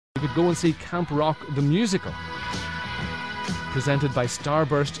You could go and see Camp Rock the musical, presented by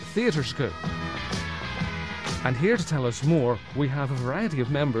Starburst Theatre School. And here to tell us more, we have a variety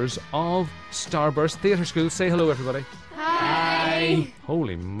of members of Starburst Theatre School. Say hello, everybody. Hi.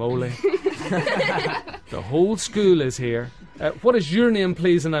 Holy moly. The whole school is here. What is your name,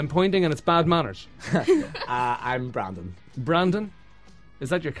 please? And I'm pointing and it's bad manners. I'm Brandon. Brandon? Is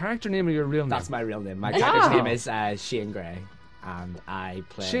that your character name or your real name? That's my real name. My character's name is Shane Gray. And I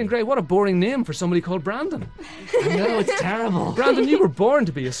play... Shane Gray, what a boring name for somebody called Brandon. I know, it's terrible. Brandon, you were born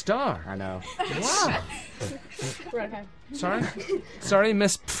to be a star. I know. Wow. We're okay. Sorry? Sorry,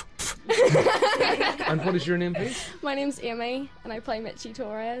 Miss... And what is your name, please? My name's Jaymee, and I play Mitchie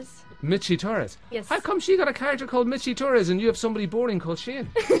Torres. Mitchie Torres? Yes. How come she got a character called Mitchie Torres and you have somebody boring called Shane?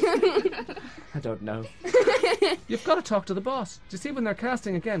 I don't know. You've got to talk to the boss. Do you see when they're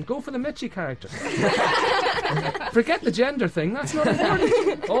casting again? Go for the Mitchie character. Forget the gender thing, that's not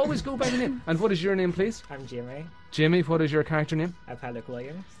important. Always go by the name. And what is your name, please? I'm Jaymee. Jaymee, what is your character name? I play Luke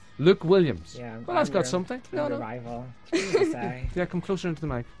Williams. Luke Williams. Yeah. Well, that's got something. I'm your rival. Say. Yeah, come closer into the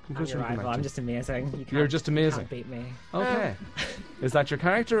mic. Come I'm closer your into the rival. mic. I'm just amazing. You You're just amazing. Can't beat me. Okay. Is that your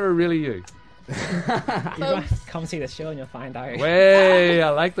character or really you? Come see the show and you'll find out. Way, I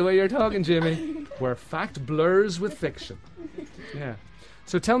like the way you're talking, Jaymee. Where fact blurs with fiction. Yeah.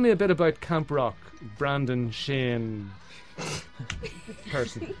 So tell me a bit about Camp Rock, Brandon, Shane,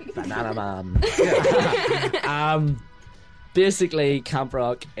 person. Banana Man. Yeah. Basically, Camp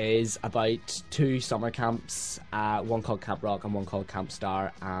Rock is about two summer camps, one called Camp Rock and one called Camp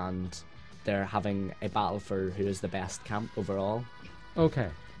Star, and they're having a battle for who is the best camp overall. Okay.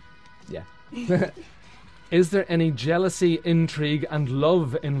 Yeah. Is there any jealousy, intrigue and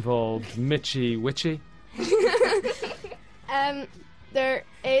love involved, Mitchie Witchy? There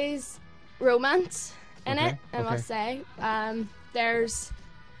is romance in Okay, it, I must say. There's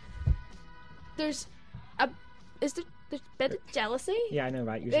a bit of jealousy. Yeah, I know,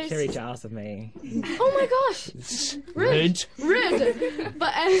 right? You're clearly jealous of me. Oh my gosh! Rude.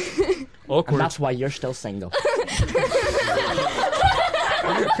 But Awkward. And that's why you're still single.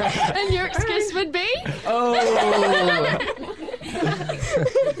 and your excuse would be? Oh.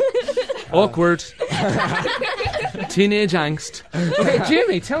 Awkward. Teenage angst. Okay,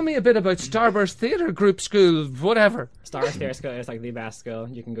 Jaymee, tell me a bit about Starburst Theatre Group School, whatever. Starburst Theatre School is like the best school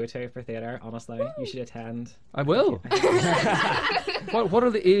you can go to for theatre, honestly. You should attend. I will. What are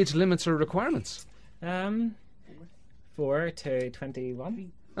the age limits or requirements? 4 to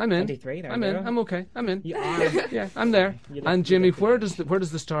 21. I'm in. 23, there I'm you in. go. I'm okay. I'm in. You are. Yeah, I'm there. You And look- you Jaymee, look where does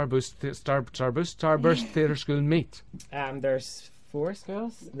the Starburst Theatre School meet? There's 4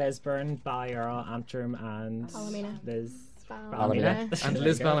 schools: Lisburn, Ballyarl, Antrim, and Ballymena. Ballymena. And There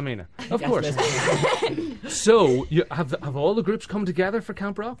Liz you go. Ballymena. Of Yes, course. Lisburn. So, you have all the groups come together for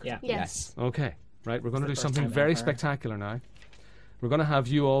Camp Rock? Yeah. Yes. Okay, right, we're going to do It's the first something time very ever. spectacular now. We're going to have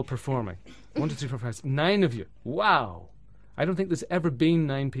you all performing. 1, 2, 3, 4, 5, 6, 9 of you. Wow! I don't think there's ever been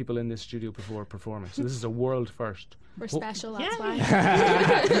 9 people in this studio before performing, so this is a world first. We're special, that's why.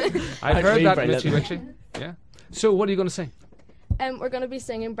 I've heard Actually, that, brilliant. Mitchie Witchy. Yeah. So, what are you going to sing? We're going to be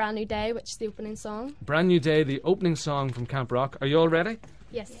singing Brand New Day, which is the opening song. Brand New Day, the opening song from Camp Rock. Are you all ready?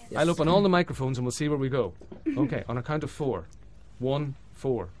 Yes. I'll open all the microphones and we'll see where we go. Okay, on a count of 4. 1,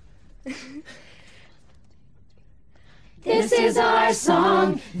 4. This is our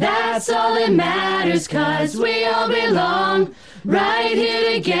song, that's all that matters, 'cause we all belong right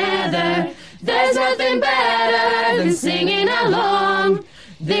here together. There's nothing better than singing along.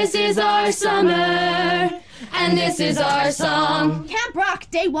 This is our summer, and this is our song. Camp Rock,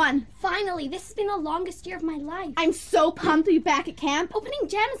 day 1. Finally, this has been the longest year of my life. I'm so pumped to be back at camp. Opening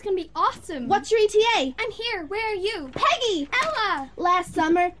jam is going to be awesome. What's your ETA? I'm here. Where are you? Peggy! Ella! Last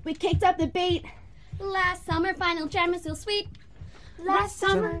summer, we kicked up the beat. Last summer, final jam is so sweet. Last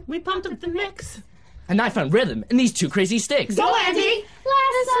summer, We pumped up the mix. And I found rhythm in these 2 crazy sticks. go Andy!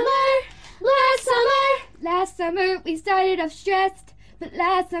 Last summer, we started off stressed, but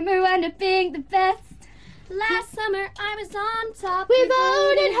last summer wound up being the best. Last summer, I was on top. We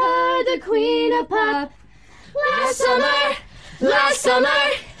voted her the queen of pop. Last summer,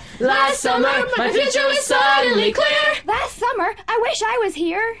 my future was suddenly clear. Last summer, I wish I was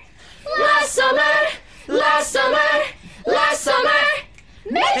here. Last summer,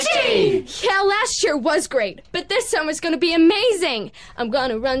 Mitchie! Yeah, last year was great, but this summer's gonna be amazing. I'm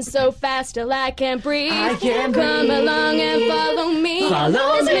gonna run so fast till I can't breathe. I can't Come breathe. along and follow me. Follow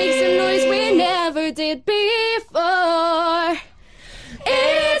Let's make some me. noise we never did before.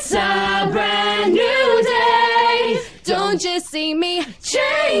 It's a brand new day. Don't just see me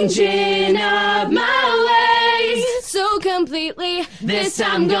Changing up my ways. so completely. completely. This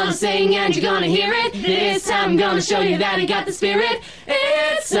time I'm gonna sing and you're gonna hear it. This time I'm gonna show you that I got the spirit.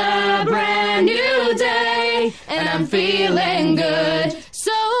 It's a brand new day, and I'm feeling good.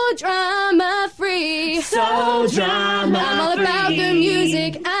 So drama free. So drama I'm all about the free.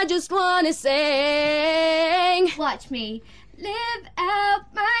 music, I just wanna sing. Watch me live out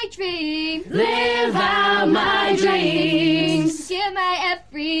my dreams. Live out my dreams. Give my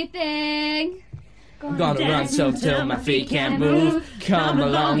everything. Gonna run so till my feet can't move. Come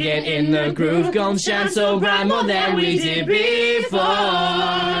along, get in the groove. Gonna shine so bright more than we did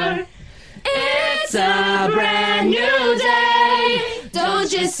before. It's a brand new day.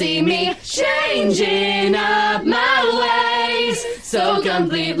 Don't you see me changing up my ways so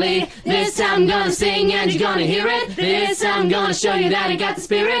completely? This time I'm gonna sing and you're gonna hear it. This time I'm gonna show you that I got the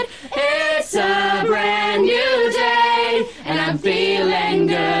spirit. It's a brand new day, and I'm feeling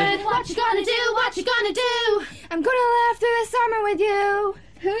good. What you gonna do? What you gonna do? I'm gonna laugh through the summer with you.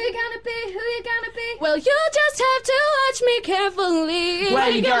 Who you gonna be? Who you gonna be? Well, you'll just have to watch me carefully. Where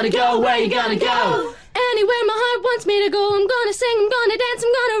you gonna go? Where you gonna go? Anywhere my heart wants me to go, I'm gonna sing, I'm gonna dance,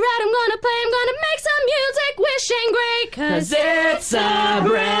 I'm gonna write, I'm gonna play, I'm gonna make some music, wishing great, 'cause It's a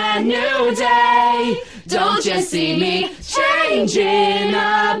brand new day. Don't you see me changing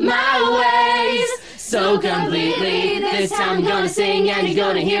up my ways so completely? This time I'm gonna sing and you're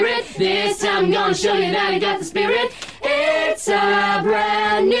gonna hear it. This time I'm gonna show you that I got the spirit. It's a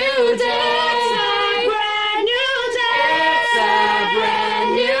brand new day. Brand new day. It's a brand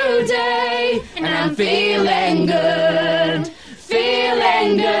new day, and I'm feeling good.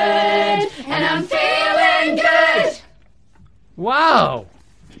 Feeling good, and I'm feeling good. Wow!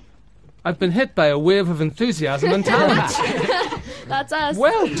 I've been hit by a wave of enthusiasm and talent. that's us.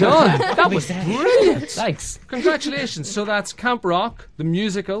 Well done. That was brilliant. Thanks. Congratulations. So that's Camp Rock, the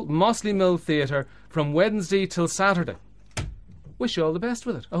musical, Mossley Mill Theatre, from Wednesday till Saturday. Wish you all the best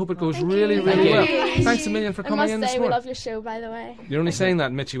with it. I hope it goes really, really well. Thanks a million for I coming must in this say, we morning. love your show, by the way. You're only saying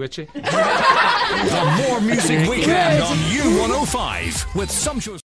that, Mitchy Witchy. The More Music Weekend on U105 with sumptuous